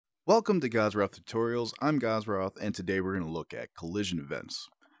Welcome to GausRoth Tutorials. I'm GausRoth, and today we're going to look at collision events.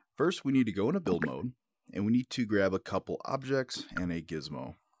 First, we need to go into build mode, and we need to grab a couple objects and a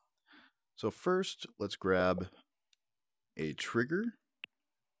gizmo. So first, let's grab a trigger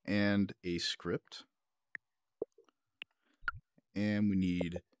and a script. And we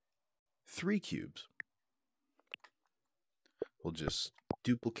need 3 cubes. We'll just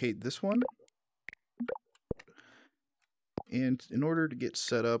duplicate this one. And in order to get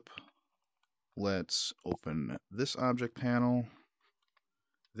set up, let's open this object panel,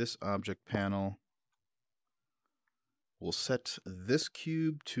 this object panel. We'll set this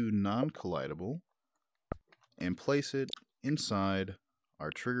cube to non-collidable and place it inside our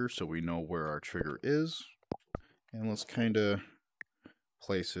trigger so we know where our trigger is. And let's kind of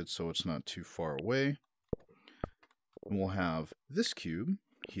place it so it's not too far away. And we'll have this cube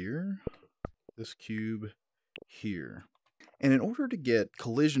here, this cube here. And in order to get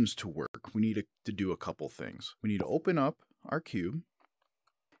collisions to work, we need to do a couple things. We need to open up our cube.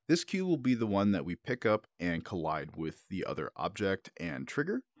 This cube will be the one that we pick up and collide with the other object and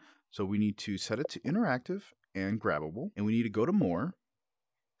trigger. So we need to set it to interactive and grabbable. And we need to go to more,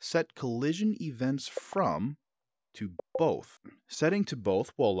 set collision events from to both. Setting to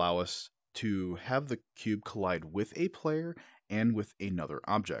both will allow us to have the cube collide with a player and with another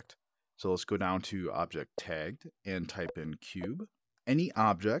object. So let's go down to object tagged and type in cube. Any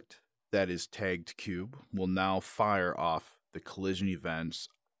object that is tagged cube will now fire off the collision events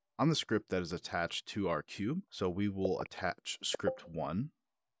on the script that is attached to our cube. So we will attach script 1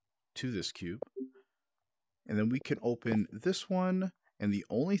 to this cube. And then we can open this one. And the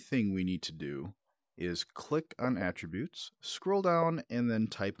only thing we need to do is click on attributes, scroll down, and then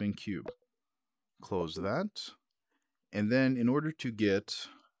type in cube. Close that. And then in order to get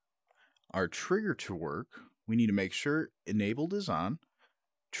our trigger to work, we need to make sure enabled is on,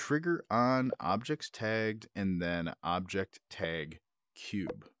 trigger on, objects tagged, and then object tag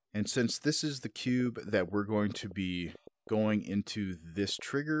cube. And since this is the cube that we're going to be going into this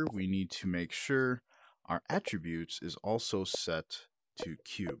trigger, we need to make sure our attributes is also set to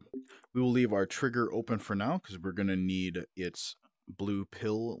cube. We will leave our trigger open for now because we're going to need its blue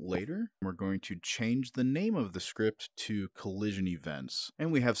pill later. We're going to change the name of the script to collision events.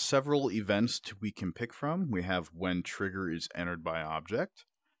 And we have several events we can pick from. We have when trigger is entered by object,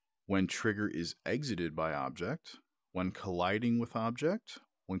 when trigger is exited by object, when colliding with object,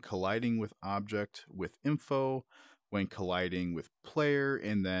 when colliding with object with info, when colliding with player,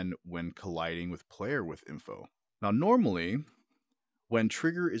 and then when colliding with player with info. Now normally, when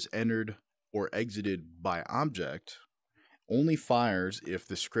trigger is entered or exited by object, only fires if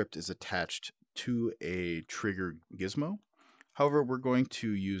the script is attached to a trigger gizmo. However, we're going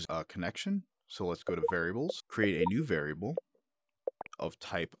to use a connection. So let's go to variables, create a new variable of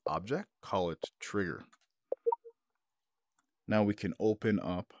type object, call it trigger. Now we can open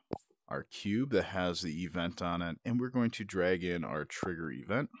up our cube that has the event on it, and we're going to drag in our trigger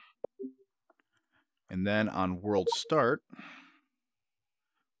event. And then on world start,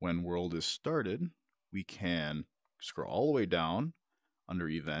 when world is started, we can scroll all the way down under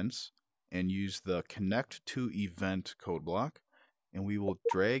events and use the connect to event code block, and we will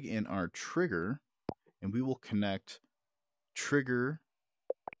drag in our trigger and we will connect trigger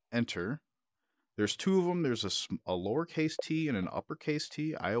enter. There's 2 of them. There's a lowercase t and an uppercase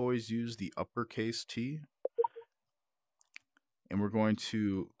t. I always use the uppercase t, and we're going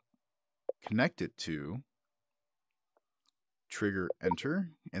to connect it to trigger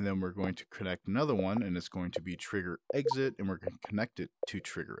enter, and then we're going to connect another one, and it's going to be trigger exit, and we're going to connect it to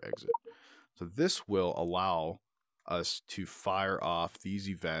trigger exit. So this will allow us to fire off these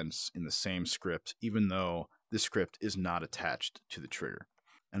events in the same script, even though the script is not attached to the trigger.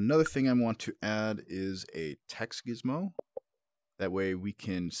 And another thing I want to add is a text gizmo. That way we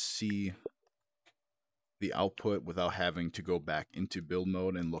can see the output without having to go back into build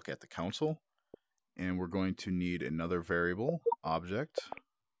mode and look at the console. And we're going to need another variable, object.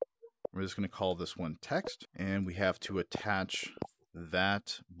 We're just going to call this one text. And we have to attach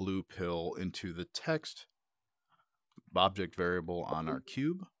that blue pill into the text object variable on our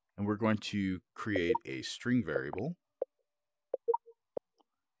cube. And we're going to create a string variable.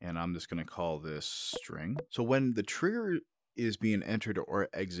 And I'm just going to call this string. So when the trigger is being entered or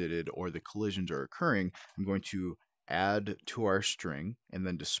exited or the collisions are occurring, I'm going to add to our string and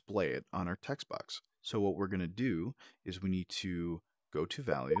then display it on our text box. So what we're going to do is we need to go to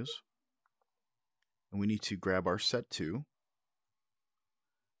values, and we need to grab our set2,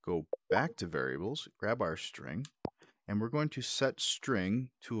 go back to variables, grab our string, and we're going to set string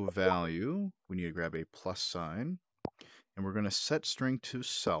to a value. We need to grab a plus sign, And we're going to set string to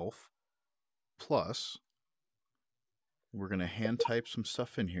self plus, we're going to hand type some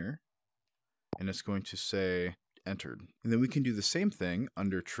stuff in here, and it's going to say entered. And then we can do the same thing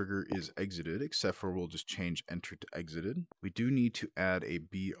under trigger is exited, except for we'll just change entered to exited. We do need to add a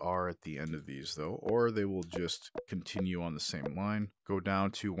BR at the end of these though, or they will just continue on the same line. Go down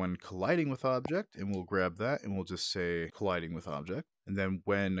to when colliding with object, and we'll grab that and we'll just say colliding with object. And then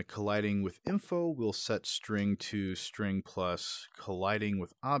when colliding with info, we'll set string to string plus colliding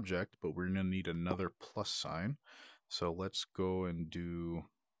with object, but we're gonna need another plus sign. So let's go and do,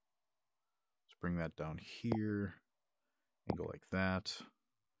 bring that down here and go like that.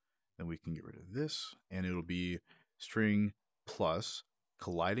 Then we can get rid of this, and it'll be string plus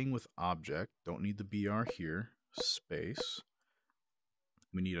colliding with object. Don't need the BR here, space.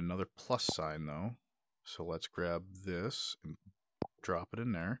 We need another plus sign though. So let's grab this and drop it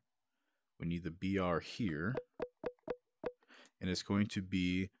in there. We need the BR here, and it's going to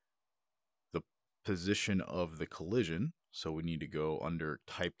be the position of the collision. So we need to go under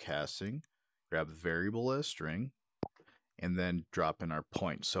typecasting, grab the variable as string, and then drop in our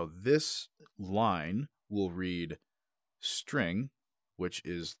point. So this line will read string, which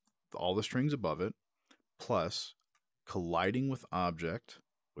is all the strings above it, plus colliding with object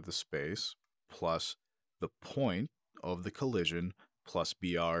with a space, plus the point of the collision, plus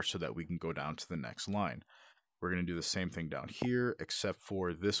BR, so that we can go down to the next line. We're going to do the same thing down here, except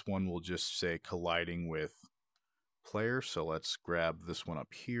for this one will just say colliding with player. So let's grab this one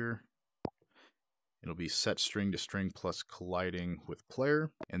up here. It'll be set string to string plus colliding with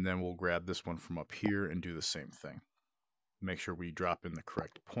player, and then we'll grab this one from up here and do the same thing. Make sure we drop in the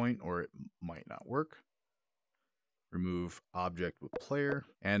correct point or it might not work. Remove object with player,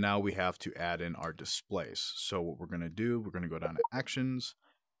 and now we have to add in our displays. So what we're going to do, we're going to go down to actions,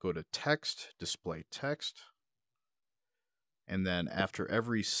 go to text, display text, and then after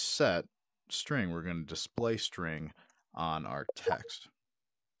every set string, we're going to display string on our text.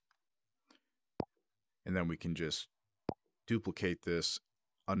 And then we can just duplicate this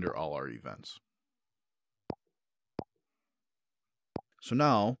under all our events. So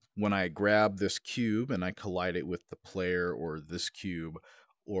now, when I grab this cube and I collide it with the player or this cube,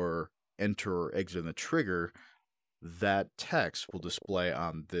 or enter or exit the trigger, that text will display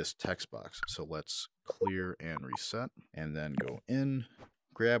on this text box. So let's clear and reset, and then go in,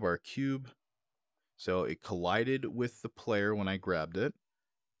 grab our cube. So it collided with the player when I grabbed it,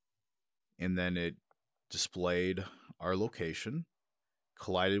 and then it displayed our location,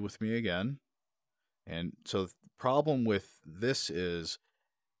 collided with me again. And so the problem with this is,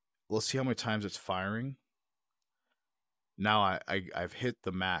 let's see how many times it's firing. Now I've hit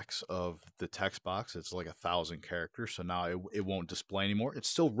the max of the text box. It's like 1,000 characters. So now it won't display anymore. It's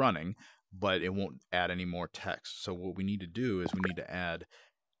still running, but it won't add any more text. So what we need to do is we need to add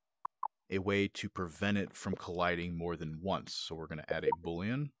a way to prevent it from colliding more than once. So we're going to add a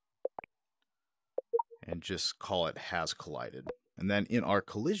Boolean and just call it has collided. And then in our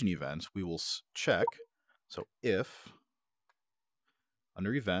collision events, we will check. So if,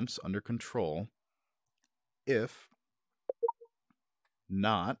 under events, under control, if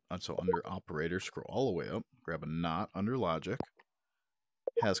not, so under operator, scroll all the way up, grab a not under logic,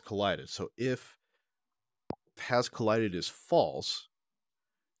 has collided. So if has collided is false,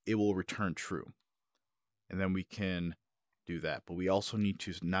 it will return true. And then we can do that. But we also need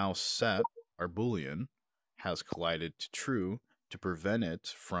to now set our Boolean has collided to true to prevent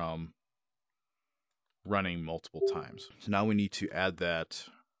it from running multiple times. So now we need to add that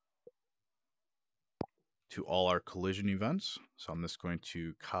to all our collision events. So I'm just going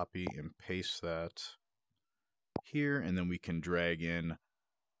to copy and paste that here, and then we can drag in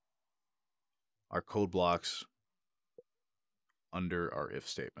our code blocks under our if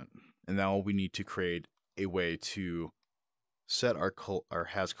statement. And now we need to create a way to set our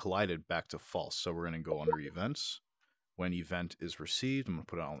has collided back to false. So we're going to go under events. When event is received, I'm going to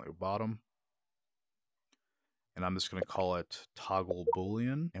put it on the bottom. And I'm just going to call it toggle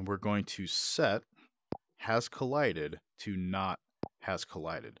Boolean. And we're going to set has collided to not has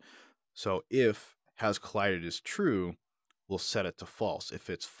collided. So if has collided is true, we'll set it to false. If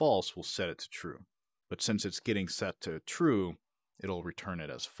it's false, we'll set it to true. But since it's getting set to true, it'll return it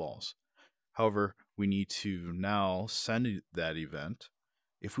as false. However, we need to now send that event.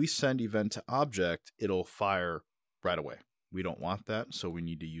 If we send event to object, it'll fire right away. We don't want that, so we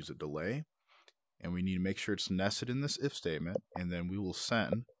need to use a delay. And we need to make sure it's nested in this if statement, and then we will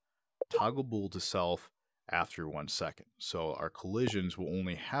send toggle bool to self after 1 second. So our collisions will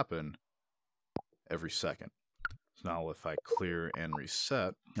only happen every second. So now if I clear and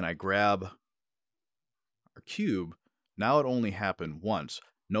reset, and I grab our cube, Now it only happened once.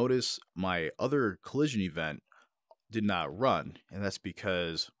 Notice my other collision event did not run, and that's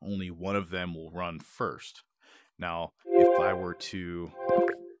because only one of them will run first. Now, if I were to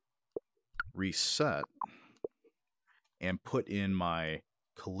reset and put in my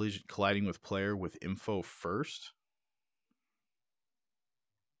colliding with player with info first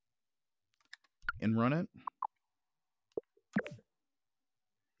and run it,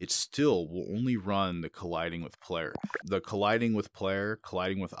 it still will only run the colliding with player. The colliding with player,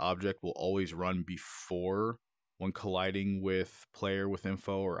 colliding with object will always run before when colliding with player with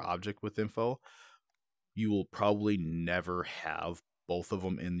info or object with info. You will probably never have both of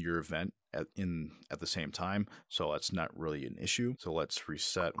them in your event at the same time, so that's not really an issue. So let's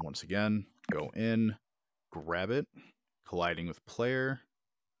reset once again, go in, grab it, colliding with player,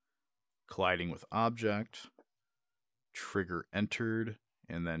 colliding with object, trigger entered,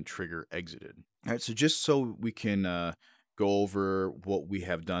 and then trigger exited. All right, so just so we can go over what we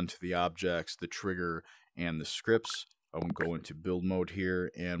have done to the objects, the trigger, and the scripts, I'm going to go into build mode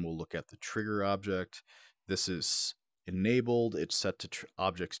here, and we'll look at the trigger object. This is enabled, it's set to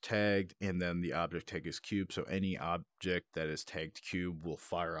objects tagged, and then the object tag is cube, so any object that is tagged cube will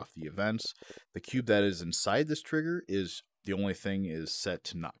fire off the events. The cube that is inside this trigger is the only thing is set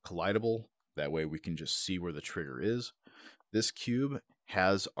to not collidable. That way we can just see where the trigger is. This cube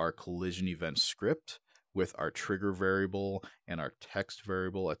has our collision event script with our trigger variable and our text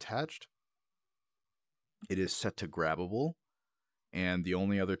variable attached. It is set to grabbable, and the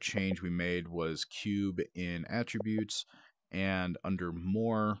only other change we made was cube in attributes, and under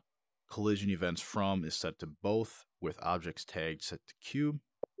more, collision events from is set to both with objects tagged set to cube.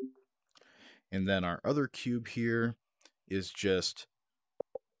 And then our other cube here is just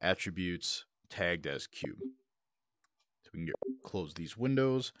attributes tagged as cube. We can close these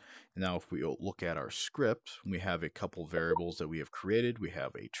windows. And now if we look at our script, we have a couple variables that we have created. We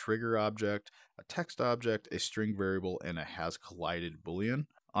have a trigger object, a text object, a string variable, and a has collided boolean.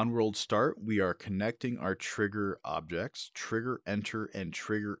 On world start, we are connecting our trigger objects, trigger enter and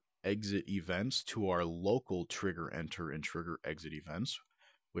trigger exit events to our local trigger enter and trigger exit events,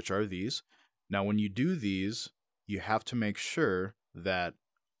 which are these. Now when you do these, you have to make sure that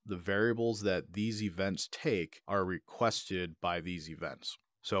the variables that these events take are requested by these events.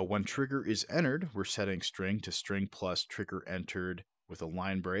 So when trigger is entered, we're setting string to string plus trigger entered with a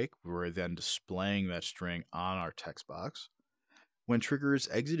line break. We're then displaying that string on our text box. When trigger is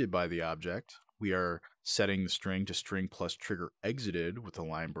exited by the object, we are setting the string to string plus trigger exited with a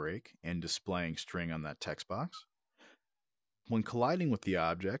line break and displaying string on that text box. When colliding with the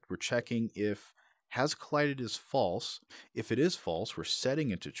object, we're checking if has collided is false. If it is false, we're setting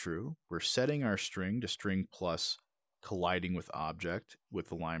it to true. We're setting our string to string plus colliding with object with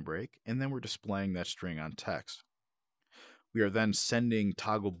the line break, and then we're displaying that string on text. We are then sending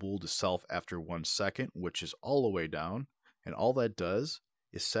toggle bool to self after 1 second, which is all the way down, and all that does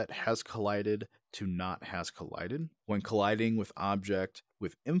is set has collided to not has collided. When colliding with object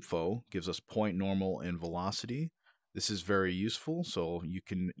with info gives us point, normal, and velocity. This is very useful, so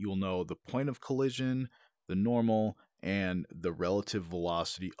you'll know the point of collision, the normal, and the relative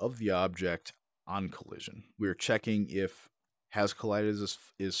velocity of the object on collision. We're checking if has collided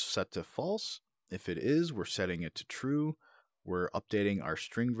is set to false. If it is, we're setting it to true. We're updating our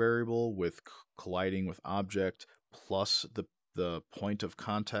string variable with colliding with object plus the point of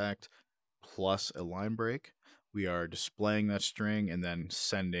contact plus a line break. We are displaying that string and then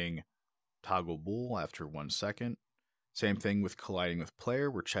sending toggle bool after 1 second. Same thing with colliding with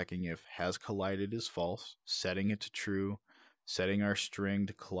player. We're checking if has collided is false, setting it to true, setting our string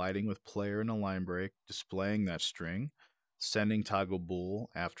to colliding with player in a line break, displaying that string, sending toggle bool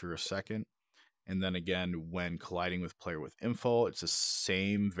after a second, and then again when colliding with player with info, it's the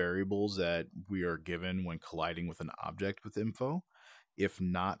same variables that we are given when colliding with an object with info. If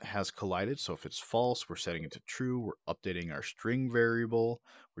not has collided, so if it's false, we're setting it to true, we're updating our string variable,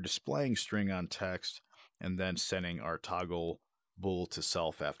 we're displaying string on text, and then sending our toggle bool to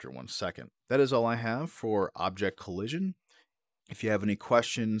self after 1 second. That is all I have for object collision. If you have any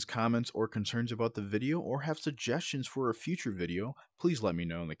questions, comments, or concerns about the video, or have suggestions for a future video, please let me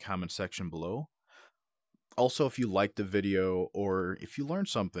know in the comment section below. Also, if you liked the video or if you learned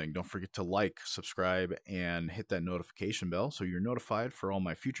something, don't forget to like, subscribe, and hit that notification bell so you're notified for all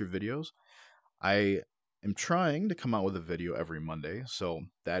my future videos. I am trying to come out with a video every Monday, so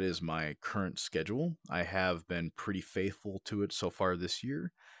that is my current schedule. I have been pretty faithful to it so far this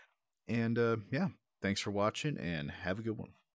year. And yeah, thanks for watching and have a good one.